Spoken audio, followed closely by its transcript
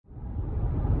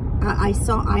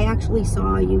I actually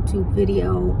saw a YouTube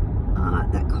video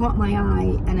that caught my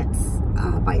eye, and it's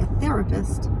by a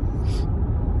therapist.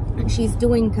 And she's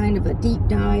doing kind of a deep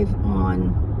dive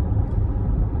on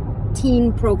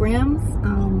teen programs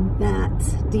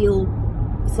that deal,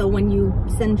 so when you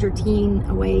send your teen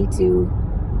away to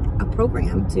a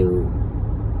program to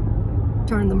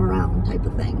turn them around type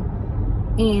of thing.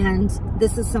 And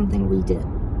this is something we did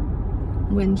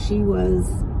when she was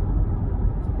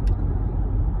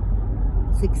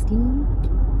 16,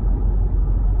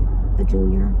 a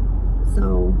junior.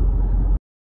 So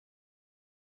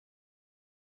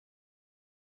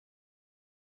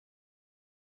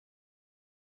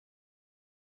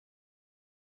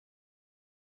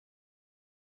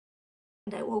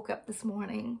and I woke up this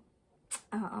morning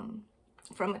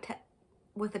from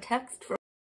with a text from,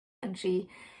 and she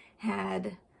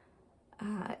had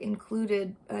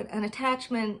included an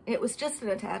attachment. It was just an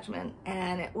attachment,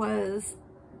 and it was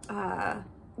a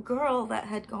girl that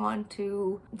had gone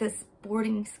to this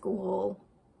boarding school,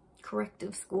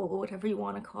 corrective school, whatever you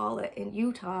want to call it, in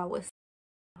Utah with,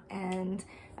 and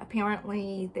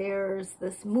apparently there's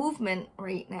this movement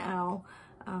right now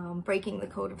breaking the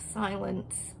code of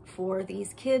silence for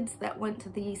these kids that went to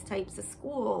these types of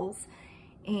schools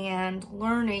and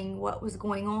learning what was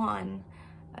going on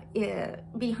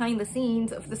behind the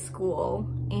scenes of the school.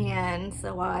 And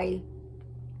so I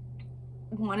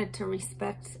wanted to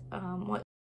respect what it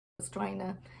was trying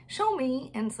to show me,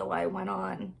 and so I went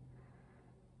on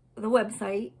the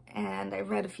website and I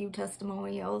read a few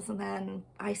testimonials, and then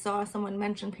I saw someone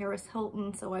mention Paris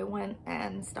Hilton, so I went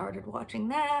and started watching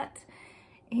that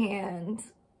and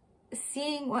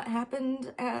seeing what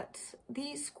happened at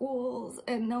these schools,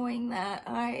 and knowing that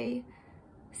I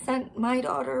sent my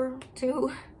daughter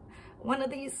to one of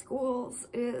these schools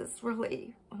is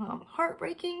really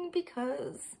heartbreaking,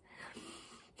 because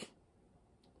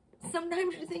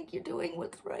sometimes you think you're doing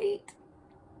what's right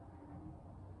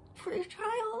for your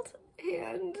child,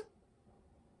 and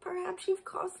perhaps you've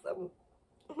caused them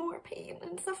more pain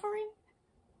and suffering.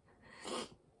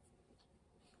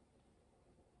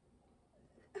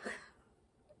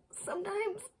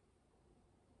 Sometimes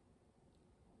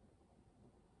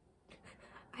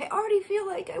I already feel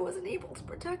like I wasn't able to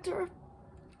protect her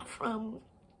from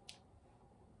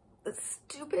the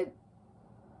stupid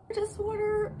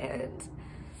disorder and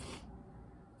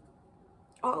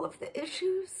all of the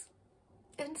issues.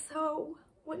 And so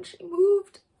when she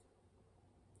moved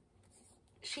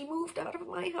out of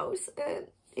my house and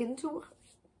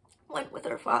went with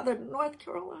her father to North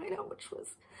Carolina, which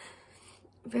was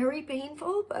very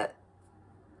painful, but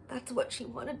that's what she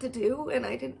wanted to do, and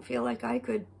I didn't feel like I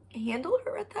could handle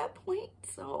her at that point.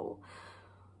 So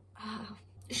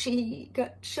she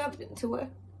got shoved into a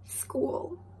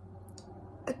school,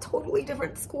 a totally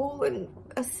different school in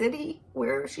a city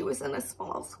where she was in a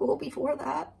small school before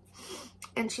that,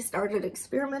 and she started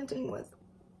experimenting with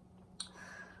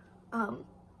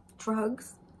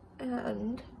drugs,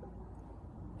 and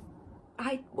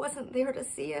I wasn't there to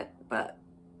see it, but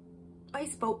I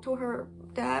spoke to her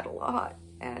dad a lot,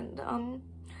 and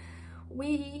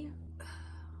we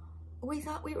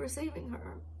thought we were saving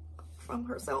her from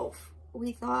herself.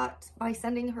 We thought by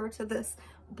sending her to this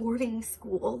boarding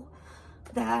school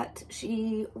that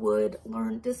she would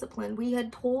learn discipline. We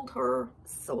had told her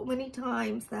so many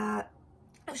times that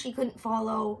if she couldn't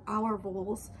follow our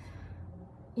rules,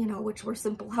 you know, which were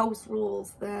simple house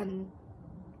rules, then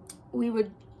we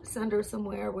would send her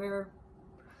somewhere where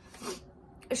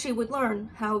she would learn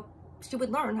how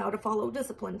to follow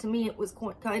discipline. To me, it was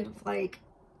kind of like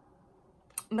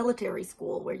military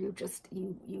school, where you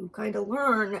kind of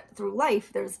learn through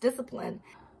life. There's discipline.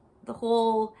 The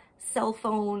whole cell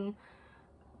phone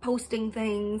posting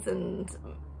things and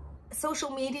social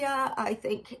media, I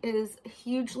think, is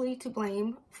hugely to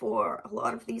blame for a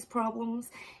lot of these problems.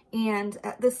 And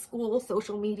at this school,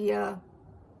 social media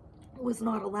was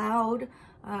not allowed.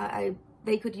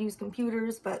 They could use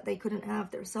computers, but they couldn't have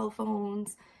their cell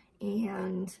phones,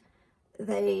 and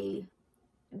they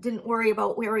didn't worry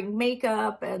about wearing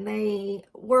makeup, and they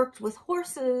worked with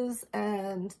horses,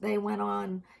 and they went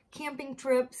on camping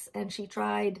trips, and she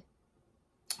tried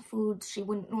foods she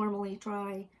wouldn't normally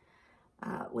try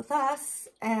with us,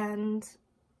 and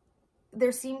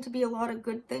there seemed to be a lot of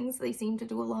good things. They seemed to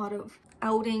do a lot of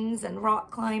outings and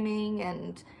rock climbing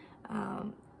and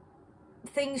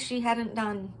things she hadn't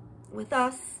done with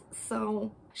us.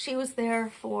 So she was there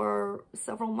for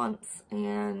several months,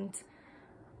 and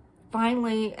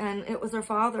finally, and it was her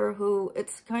father who,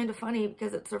 it's kind of funny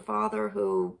because it's her father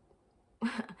who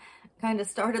kind of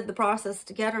started the process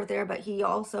to get her there, but he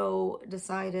also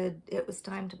decided it was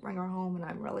time to bring her home, and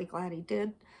I'm really glad he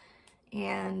did.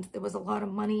 and there was a lot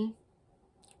of money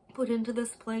put into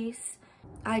this place.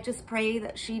 I just pray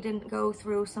that she didn't go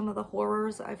through some of the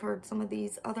horrors I've heard some of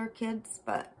these other kids,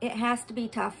 but it has to be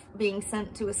tough being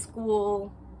sent to a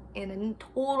school in a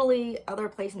totally other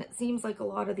place, and it seems like a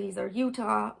lot of these are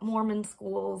Utah Mormon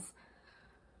schools,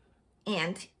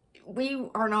 and we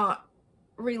are not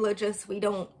religious. We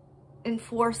don't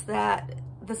enforce that.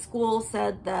 The school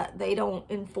said that they don't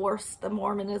enforce the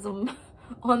Mormonism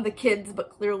on the kids,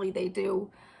 but clearly they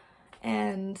do.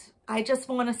 And I just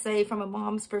want to say, from a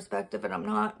mom's perspective, and I'm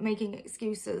not making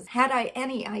excuses, had I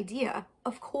any idea,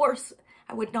 of course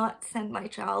I would not send my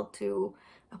child to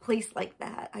a place like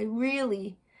that. I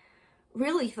really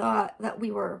thought that we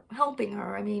were helping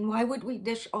her. I mean, why would we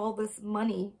dish all this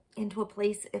money into a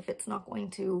place if it's not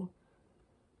going to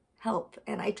help?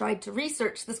 And I tried to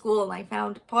research the school, and I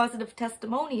found positive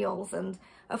testimonials, and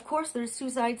of course there's two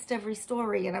sides to every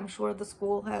story, and I'm sure the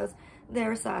school has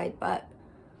their side, but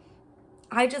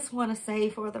I just want to say,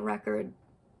 for the record,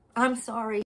 I'm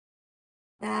sorry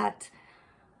that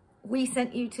we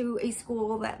sent you to a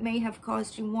school that may have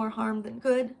caused you more harm than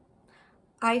good.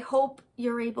 I hope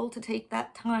you're able to take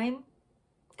that time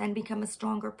and become a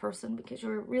stronger person, because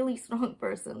you're a really strong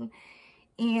person,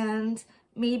 and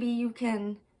maybe you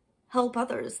can help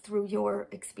others through your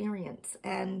experience,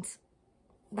 and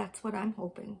that's what I'm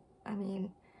hoping. I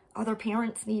mean, other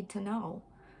parents need to know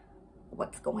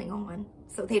what's going on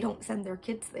so they don't send their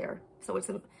kids there. So it's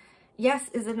yes,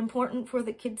 is it important for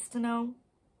the kids to know?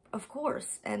 Of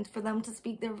course, and for them to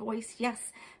speak their voice,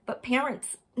 yes, but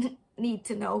parents need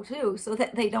to know too, so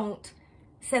that they don't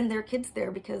send their kids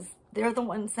there, because they're the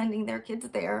ones sending their kids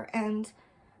there, and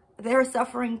they're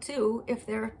suffering too if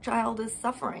their child is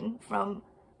suffering from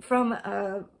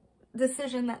a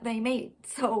decision that they made.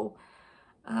 So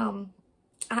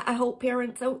I hope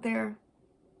parents out there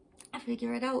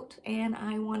figure it out. And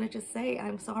I want to just say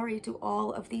I'm sorry to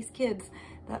all of these kids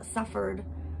that suffered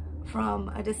from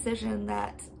a decision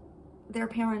that their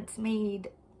parents made,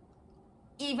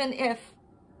 even if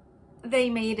they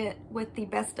made it with the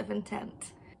best of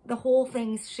intent. The whole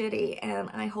thing's shitty, and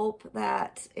I hope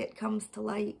that it comes to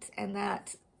light and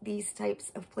that these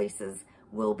types of places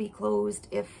will be closed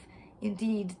if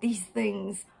indeed these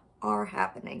things are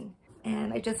happening.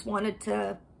 And I just wanted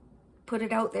to put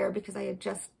it out there because I had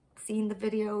just seen the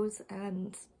videos,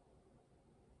 and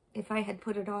if I had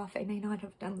put it off, I may not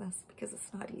have done this because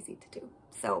it's not easy to do.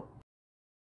 So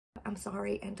I'm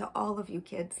sorry, and to all of you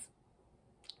kids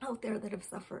out there that have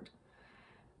suffered,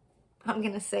 I'm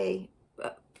gonna say,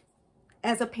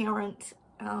 as a parent,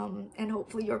 and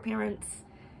hopefully your parents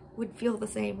would feel the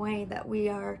same way, that we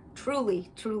are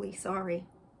truly, truly sorry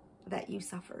that you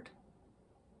suffered.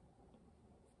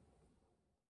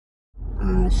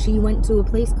 She went to a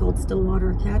place called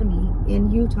Stillwater Academy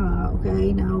in Utah,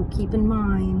 okay? Now, keep in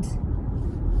mind,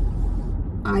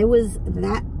 I was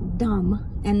that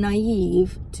dumb and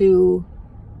naive to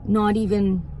not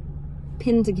even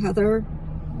pin together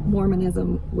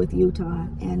Mormonism with Utah.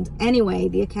 And anyway,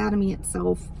 the academy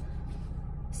itself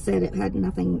said it had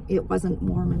nothing, it wasn't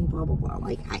Mormon, blah, blah, blah.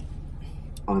 Like,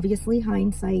 obviously,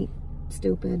 hindsight,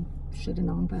 stupid, should have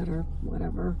known better,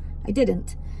 whatever. I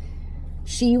didn't.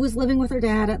 She was living with her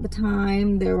dad at the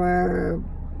time. There were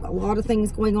a lot of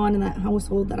things going on in that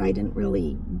household that I didn't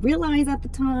really realize at the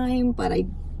time, but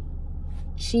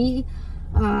she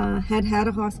had had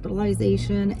a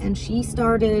hospitalization, and she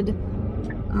started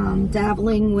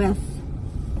dabbling with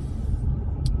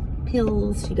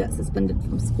pills. She got suspended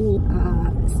from school,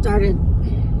 started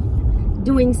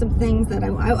doing some things that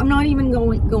I'm not even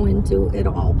going to go into it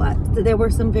all, but there were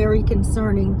some very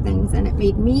concerning things, and it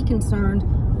made me concerned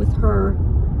with her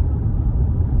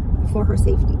for her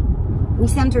safety. We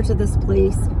sent her to this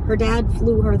place. Her dad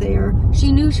flew her there.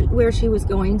 She knew where she was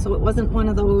going, so it wasn't one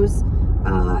of those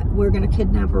we're gonna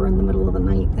kidnap her in the middle of the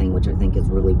night thing, which I think is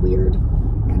really weird,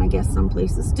 and I guess some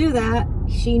places do that.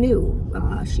 She knew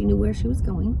where she was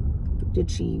going.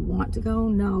 Did she want to go?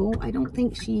 No, I don't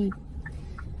think she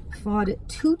fought it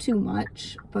too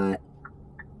much, but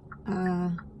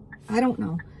I don't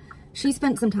know. She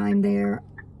spent some time there.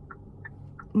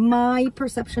 My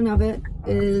perception of it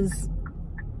is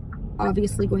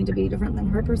obviously going to be different than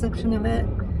her perception of it.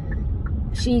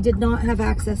 She did not have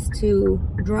access to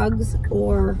drugs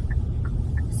or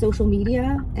social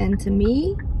media, and to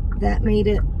me, that made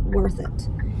it worth it.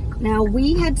 Now,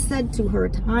 we had said to her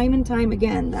time and time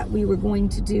again that we were going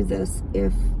to do this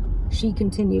if she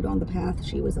continued on the path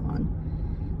she was on.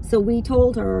 So we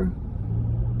told her,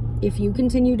 if you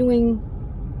continue doing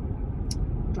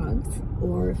drugs,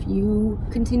 or if you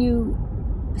continue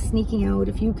sneaking out,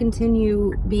 if you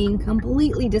continue being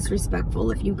completely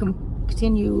disrespectful, if you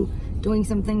continue doing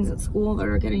some things at school that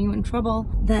are getting you in trouble,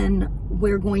 then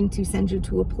we're going to send you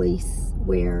to a place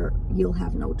where you'll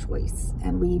have no choice.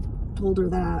 And we've told her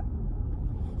that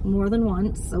more than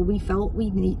once, so we felt we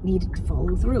needed to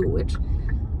follow through, which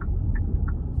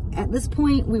at this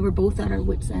point we were both at our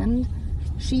wits' end.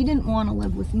 She didn't want to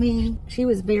live with me. She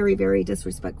was very, very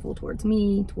disrespectful towards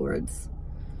me, towards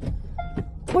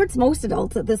most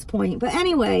adults at this point. But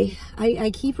anyway,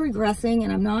 I keep regressing,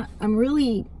 and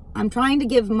I'm trying to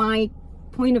give my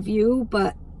point of view,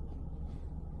 but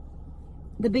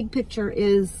the big picture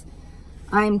is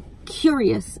I'm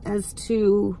curious as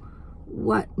to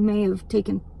what may have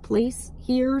taken place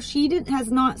here. She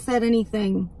has not said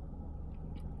anything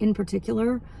in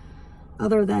particular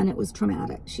other than it was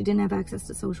traumatic. She didn't have access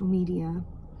to social media.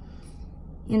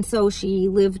 And so she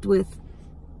lived with,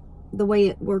 the way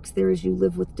it works there is you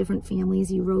live with different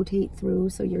families, you rotate through,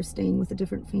 so you're staying with a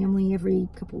different family every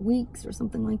couple weeks or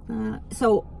something like that.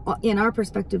 So in our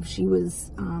perspective, she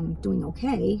was doing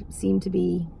okay, seemed to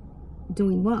be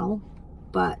doing well,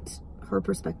 but her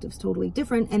perspective's totally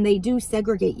different, and they do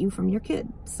segregate you from your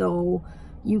kid. So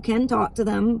you can talk to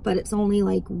them, but it's only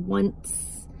like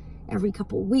once every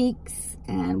couple weeks,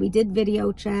 and we did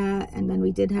video chat, and then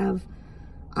we did have,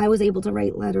 I was able to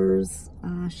write letters.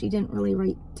 She didn't really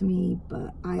write to me,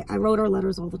 but I wrote her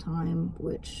letters all the time,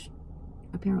 which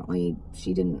apparently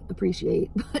she didn't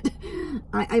appreciate. But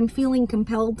I'm feeling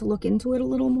compelled to look into it a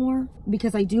little more,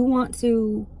 because I do want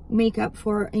to make up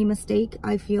for a mistake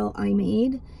I feel I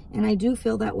made, and I do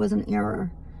feel that was an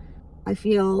error. I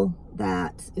feel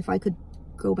that if I could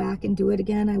go back and do it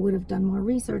again, I would have done more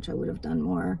research. I would have done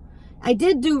more. I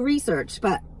did do research,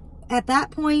 but at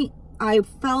that point, I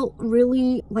felt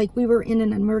really like we were in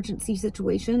an emergency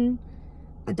situation,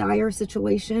 a dire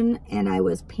situation, and I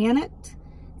was panicked,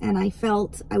 and I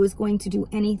felt I was going to do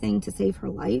anything to save her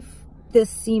life. This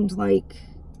seemed like,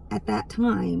 at that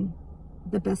time,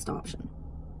 the best option,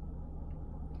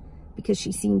 because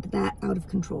she seemed that out of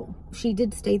control. She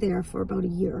did stay there for about a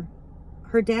year.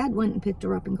 Her dad went and picked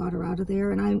her up and got her out of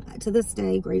there, and I'm, to this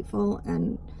day, grateful.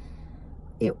 And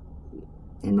it,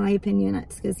 in my opinion,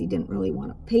 it's because he didn't really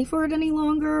want to pay for it any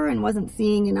longer and wasn't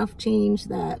seeing enough change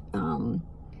that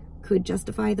could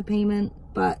justify the payment.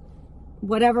 But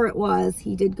whatever it was,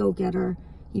 he did go get her.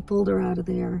 He pulled her out of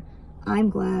there. I'm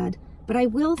glad. But I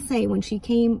will say, when she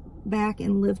came back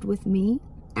and lived with me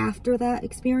after that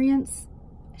experience,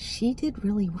 she did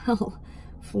really well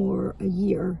for a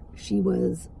year. She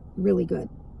was really good.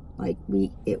 Like,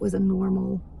 it was a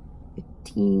normal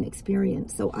teen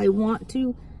experience. So I want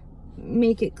to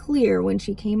make it clear, when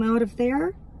she came out of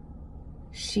there,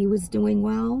 she was doing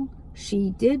well, she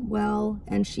did well,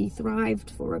 and she thrived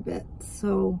for a bit.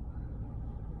 So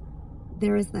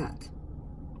there is that.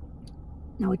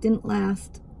 Now, it didn't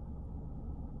last.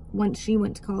 Once she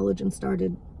went to college and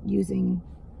started using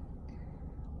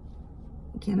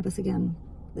cannabis again,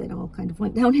 it all kind of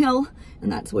went downhill,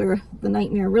 and that's where the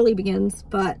nightmare really begins.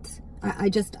 But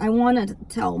I want to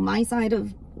tell my side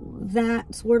of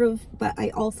that, sort of, but I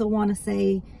also want to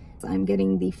say I'm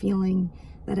getting the feeling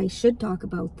that I should talk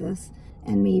about this,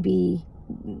 and maybe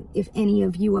if any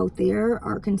of you out there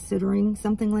are considering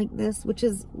something like this, which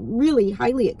is really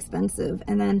highly expensive,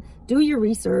 and then do your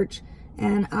research,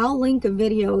 and I'll link a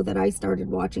video that I started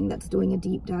watching that's doing a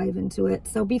deep dive into it.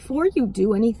 So before you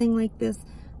do anything like this,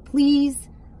 please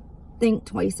think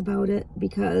twice about it,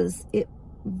 because it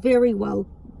very well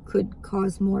could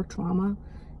cause more trauma.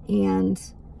 And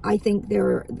I think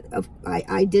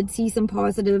I did see some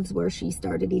positives where she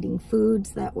started eating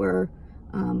foods that were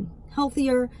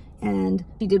healthier, and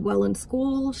she did well in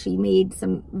school. She made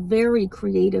some very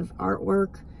creative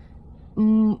artwork,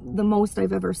 the most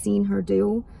I've ever seen her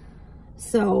do.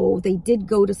 So they did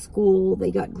go to school, they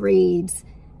got grades.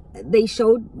 They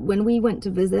showed, when we went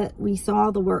to visit, we saw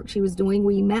the work she was doing.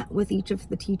 We met with each of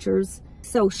the teachers.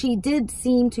 So she did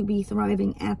seem to be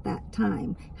thriving at that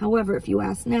time. However, if you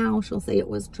ask now, she'll say it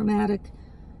was traumatic.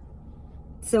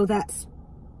 So that's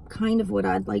kind of what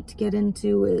I'd like to get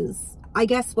into. Is, I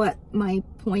guess what my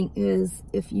point is,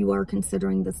 if you are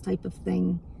considering this type of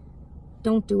thing,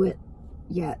 don't do it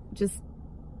yet. Just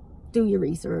do your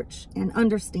research and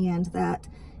understand that,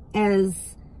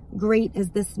 as great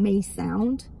as this may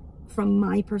sound from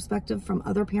my perspective, from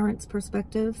other parents'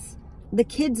 perspectives, the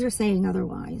kids are saying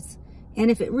otherwise. And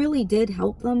if it really did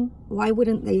help them, why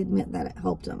wouldn't they admit that it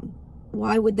helped them?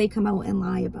 Why would they come out and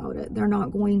lie about it? They're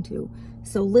not going to.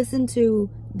 So listen to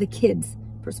the kids'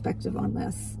 perspective on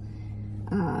this.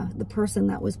 The person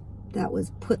that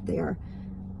was put there.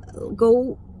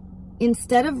 Go,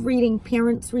 instead of reading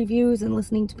parents' reviews and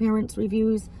listening to parents'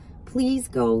 reviews, please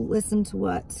go listen to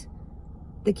what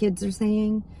the kids are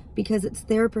saying. because it's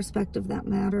their perspective that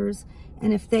matters.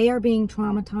 And if they are being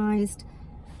traumatized,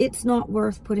 it's not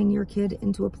worth putting your kid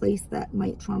into a place that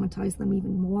might traumatize them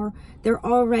even more. They're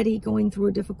already going through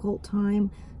a difficult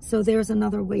time, so there's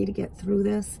another way to get through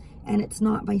this, and it's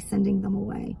not by sending them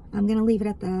away. I'm gonna leave it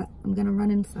at that. I'm gonna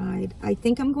run inside. I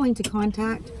think I'm going to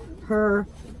contact her.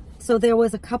 So there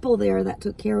was a couple there that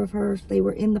took care of her. They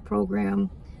were in the program,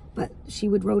 but she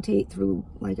would rotate through,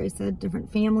 like I said,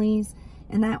 different families,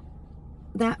 and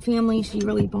that family she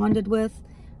really bonded with.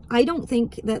 I don't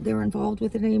think that they're involved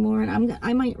with it anymore, and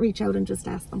I might reach out and just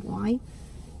ask them why.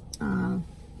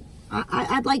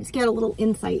 I'd like to get a little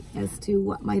insight as to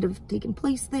what might have taken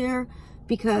place there,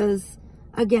 because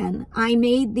again, I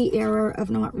made the error of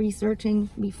not researching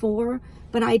before,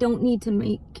 but I don't need to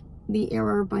make the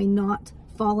error by not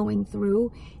following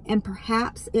through. And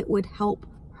perhaps it would help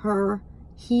her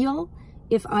heal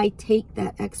if I take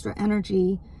that extra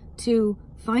energy to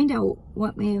find out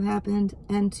what may have happened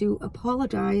and to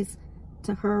apologize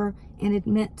to her and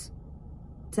admit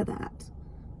to that.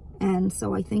 And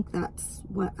so I think that's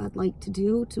what I'd like to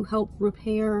do to help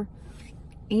repair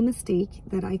a mistake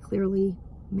that I clearly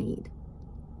made.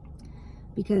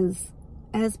 Because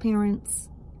as parents,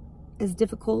 as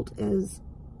difficult as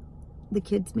the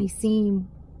kids may seem,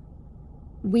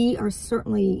 we are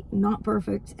certainly not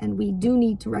perfect, and we do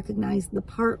need to recognize the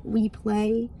part we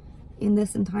play in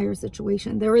this entire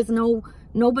situation. There is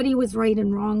nobody was right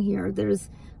and wrong here.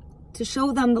 There's to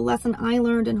show them the lesson I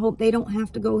learned and hope they don't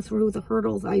have to go through the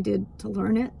hurdles I did to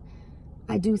learn it.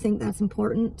 I do think that's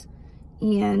important.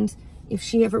 And if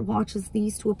she ever watches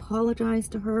these, to apologize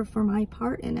to her for my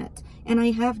part in it. And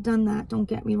I have done that, don't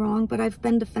get me wrong, but I've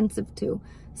been defensive too.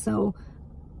 So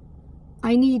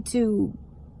I need to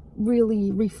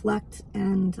really reflect,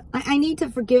 and I need to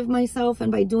forgive myself.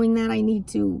 And by doing that, I need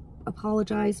to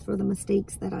apologize for the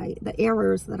mistakes the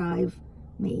errors that I've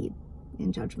made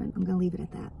in judgment. I'm going to leave it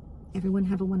at that. Everyone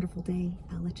have a wonderful day.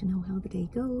 I'll let you know how the day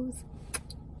goes.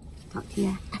 Talk to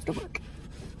you after work.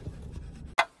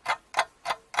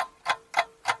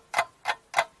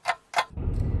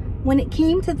 When it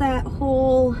came to that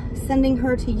whole sending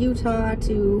her to Utah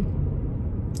to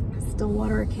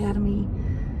Stillwater Academy,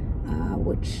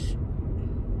 which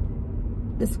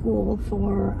the school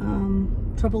for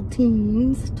troubled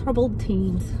teens,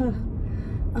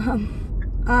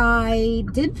 I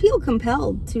did feel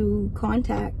compelled to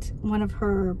contact one of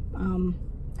her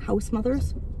house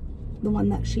mothers, the one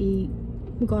that she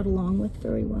got along with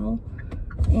very well,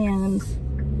 and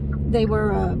they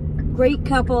were a great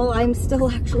couple. I'm still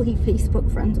actually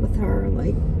Facebook friends with her.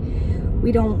 Like,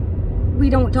 we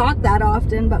don't talk that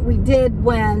often, but we did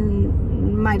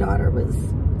when my daughter was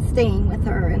staying with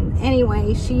her. And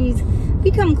anyway, she's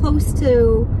become close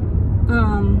to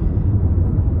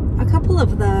a couple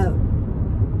of the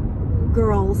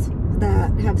girls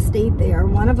that have stayed there.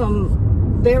 One of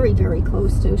them very, very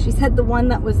close to. She said the one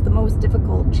that was the most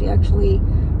difficult, she actually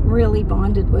really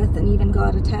bonded with, and even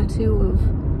got a tattoo of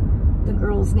the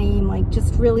girl's name. Like,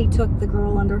 just really took the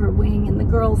girl under her wing. And the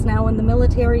girl's now in the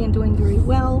military and doing very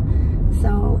well.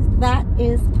 So that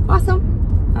is awesome.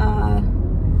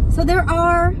 So there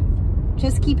are,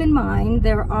 just keep in mind,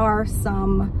 there are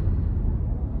some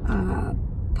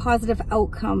positive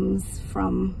outcomes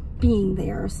from being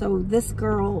there. So this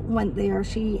girl went there.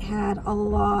 She had a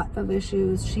lot of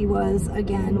issues. She was,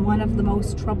 again, one of the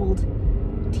most troubled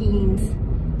teens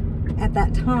at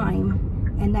that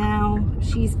time. And now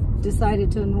she's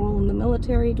decided to enroll in the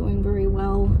military, doing very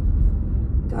well,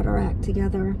 got her act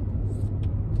together.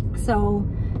 So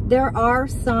there are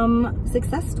some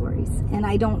success stories, and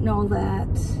I don't know that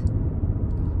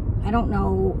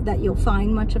you'll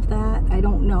find much of that. I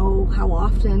don't know how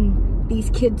often these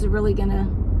kids are really gonna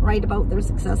write about their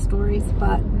success stories,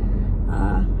 but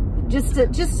just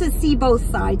to see both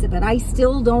sides of it. I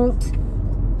still don't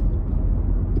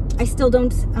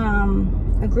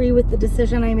agree with the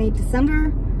decision I made to send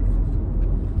her,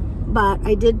 but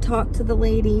I did talk to the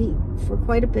lady for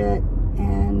quite a bit,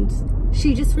 and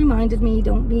she just reminded me,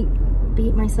 don't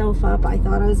beat myself up. I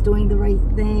thought I was doing the right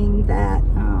thing. That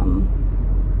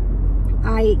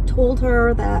I told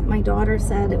her that my daughter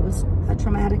said it was a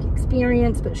traumatic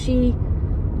experience, but she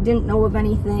didn't know of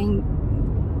anything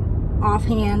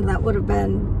offhand that would have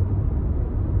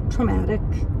been traumatic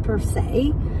per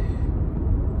se.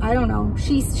 I don't know.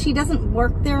 She doesn't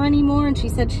work there anymore, and she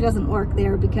said she doesn't work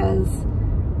there because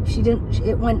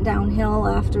it went downhill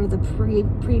after the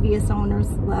previous owners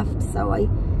left. So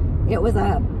it was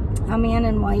a man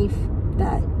and wife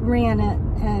that ran it,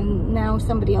 and now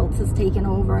somebody else has taken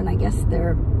over, and I guess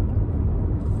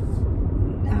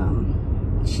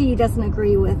she doesn't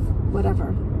agree with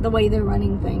whatever the way they're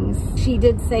running things. She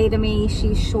did say to me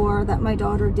she's sure that my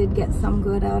daughter did get some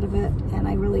good out of it, and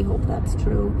I really hope that's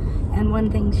true. And one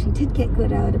thing she did get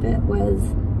good out of it was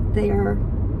their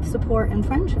support and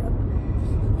friendship.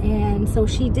 And so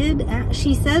she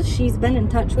says she's been in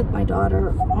touch with my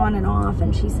daughter on and off,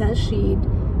 and she says she'd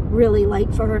really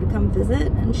like for her to come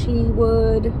visit, and she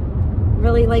would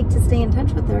really like to stay in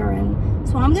touch with her. And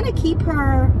so I'm gonna keep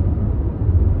her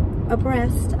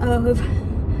abreast of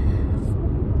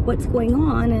what's going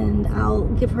on, and I'll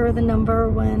give her the number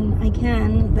when I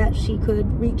can that she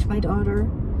could reach my daughter,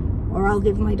 or I'll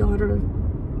give my daughter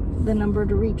the number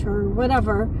to reach her,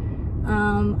 whatever.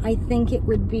 I think it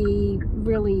would be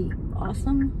really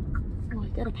awesome. Oh, I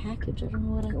got a package. I don't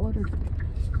know what I ordered.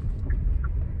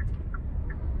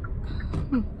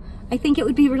 I think it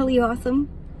would be really awesome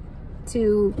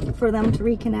for them to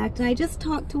reconnect. And I just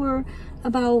talked to her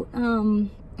about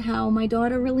how my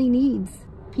daughter really needs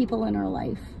people in her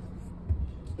life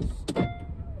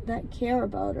that care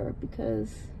about her,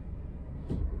 because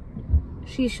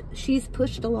she's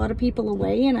pushed a lot of people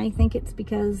away, and I think it's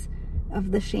because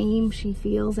of the shame she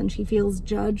feels, and she feels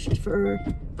judged.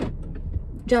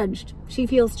 She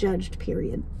feels judged,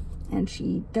 period. And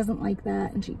she doesn't like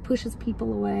that, and she pushes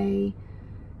people away.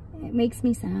 It makes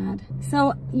me sad.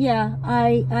 So yeah,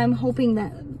 I'm hoping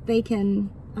that they can,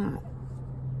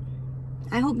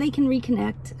 I hope they can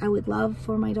reconnect. I would love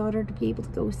for my daughter to be able to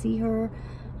go see her.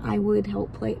 I would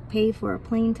help pay for a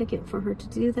plane ticket for her to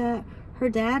do that. Her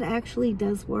dad actually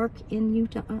does work in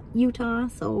Utah,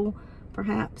 so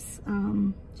perhaps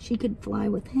she could fly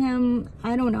with him.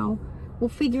 I don't know. We'll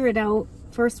figure it out.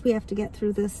 First, we have to get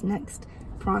through this next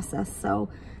process. So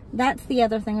that's the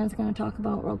other thing I was going to talk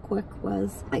about real quick.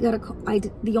 Was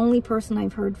the only person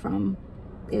I've heard from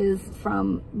is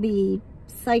from the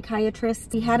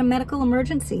psychiatrist. He had a medical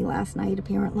emergency last night,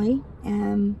 apparently,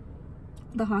 and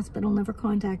the hospital never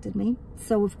contacted me.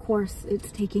 So of course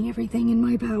it's taking everything in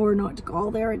my power not to call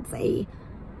there and say,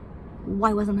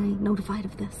 why wasn't I notified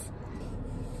of this?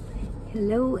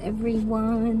 Hello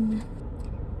everyone.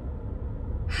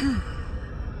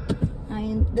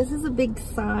 This is a big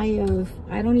sigh of,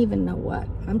 I don't even know what.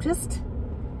 I'm just,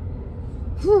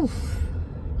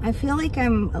 I feel like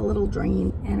I'm a little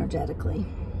drained energetically.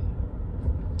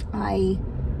 I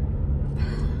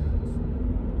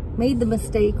made the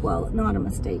mistake, well, not a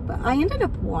mistake, but I ended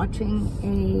up watching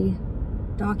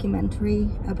a documentary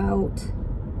about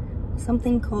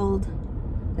something called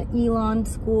the Elan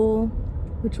school,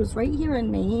 which was right here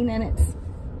in Maine, and it's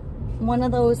one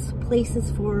of those places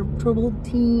for troubled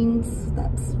teens,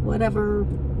 that's whatever.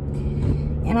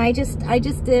 And I just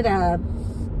did a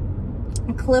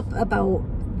clip about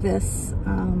this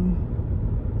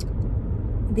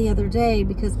the other day,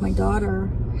 because my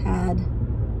daughter had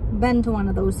been to one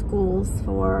of those schools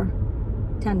for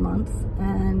 10 months,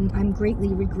 and I'm greatly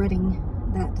regretting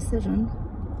that decision.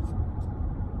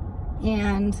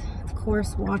 And of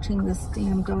course, watching this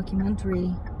damn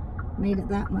documentary made it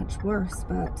that much worse.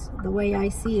 But the way I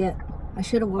see it, I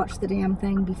should have watched the damn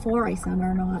thing before I sent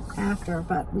her, not after.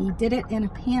 But we did it in a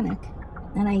panic,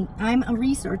 and I'm a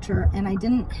researcher, and I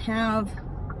didn't have,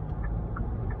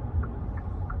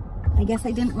 I guess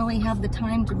I didn't really have the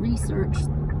time to research.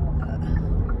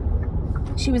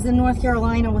 She was in North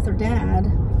Carolina with her dad,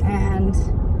 and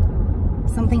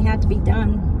something had to be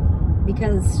done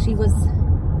because she was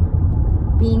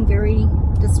being very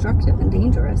destructive and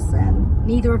dangerous, and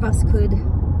neither of us knew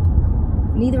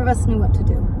what to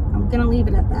do. I'm gonna leave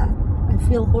it at that. I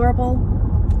feel horrible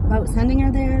about sending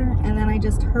her there, and then I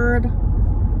just heard,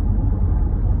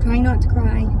 trying not to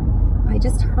cry, I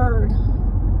just heard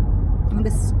on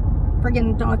this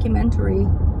friggin' documentary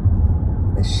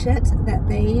the shit that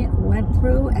they went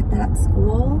through at that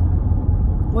school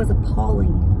was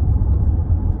appalling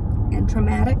and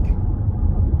traumatic,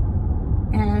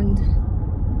 and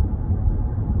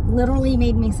literally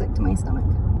made me sick to my stomach.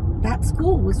 That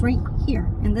school was right here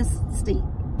in this state.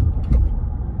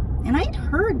 And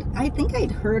I think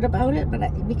I'd heard about it,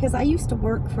 but because I used to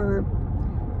work for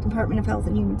Department of Health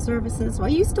and Human Services, so I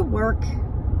used to work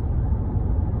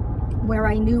where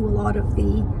I knew a lot of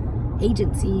the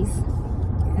agencies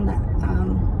and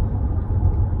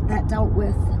that dealt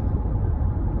with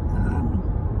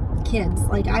kids.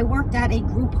 Like, I worked at a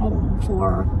group home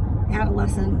for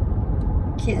adolescent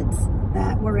kids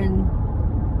that were in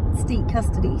state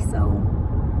custody, so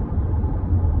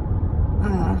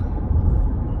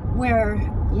where,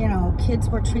 you know, kids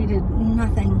were treated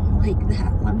nothing like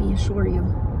that, let me assure you.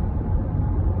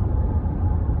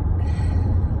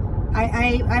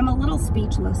 I'm a little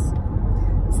speechless.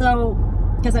 So,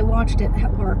 because I watched it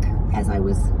at work as I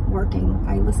was working,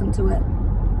 I listened to it.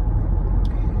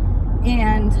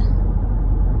 And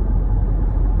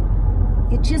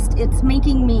it's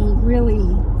making me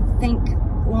really think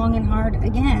long and hard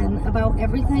again about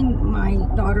everything my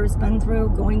daughter's been through,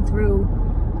 going through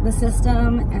the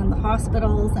system and the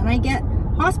hospitals. And I get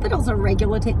hospitals are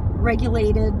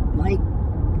regulated. Like,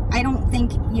 I don't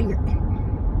think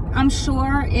I'm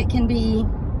sure it can be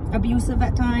abusive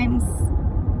at times.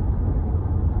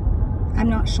 I'm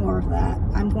not sure of that.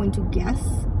 I'm going to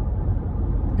guess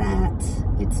that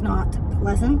it's not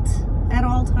pleasant at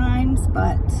all times,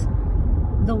 but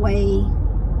the way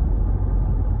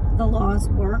the laws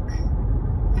work,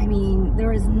 I mean,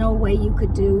 there is no way you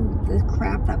could do the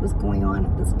crap that was going on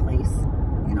at this place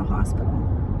in a hospital.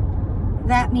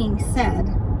 That being said,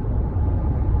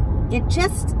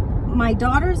 my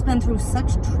daughter's been through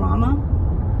such trauma,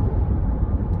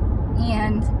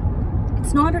 and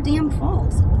it's not her damn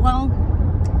fault. Well,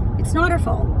 it's not her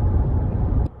fault.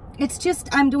 It's just,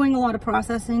 I'm doing a lot of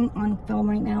processing on film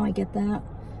right now, I get that.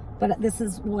 But this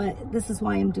is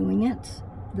why I'm doing it.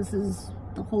 This is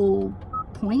the whole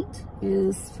point,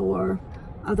 is for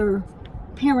other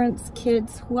parents,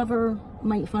 kids, whoever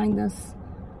might find this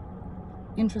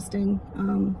interesting,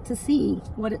 to see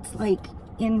what it's like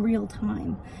in real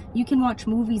time. You can watch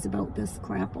movies about this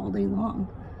crap all day long,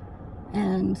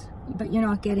 but you're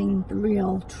not getting the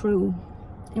real, true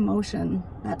emotion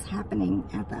that's happening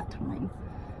at that time.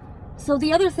 So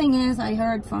the other thing is, I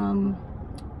heard from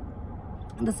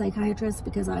the psychiatrist,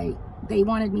 because they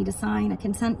wanted me to sign a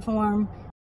consent form.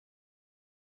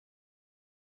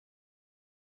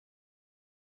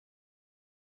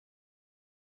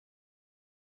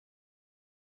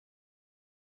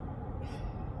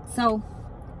 So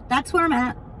that's where I'm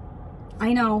at.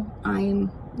 I know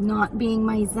I'm not being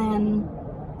my Zen,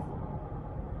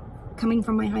 coming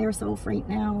from my higher self right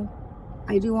now.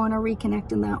 I do want to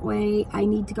reconnect in that way. I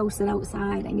need to go sit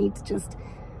outside. I need to just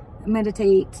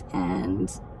meditate.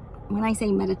 And when I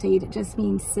say meditate, it just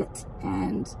means sit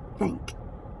and think.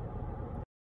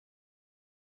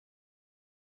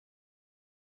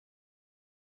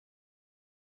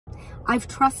 I've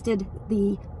trusted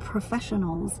the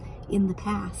professionals in the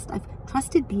past. I've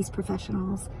trusted these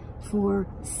professionals for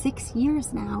 6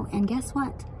 years now, and guess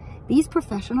what? These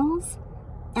professionals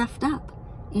effed up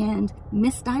and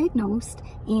misdiagnosed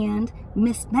and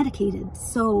mismedicated.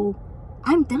 So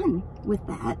I'm done with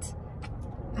that.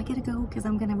 I gotta go because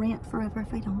I'm gonna rant forever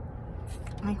if I don't.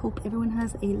 I hope everyone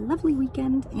has a lovely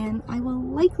weekend, and I will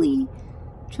likely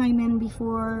chime in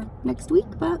before next week,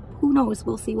 but who knows?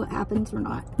 We'll see what happens or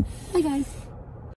not. Bye guys.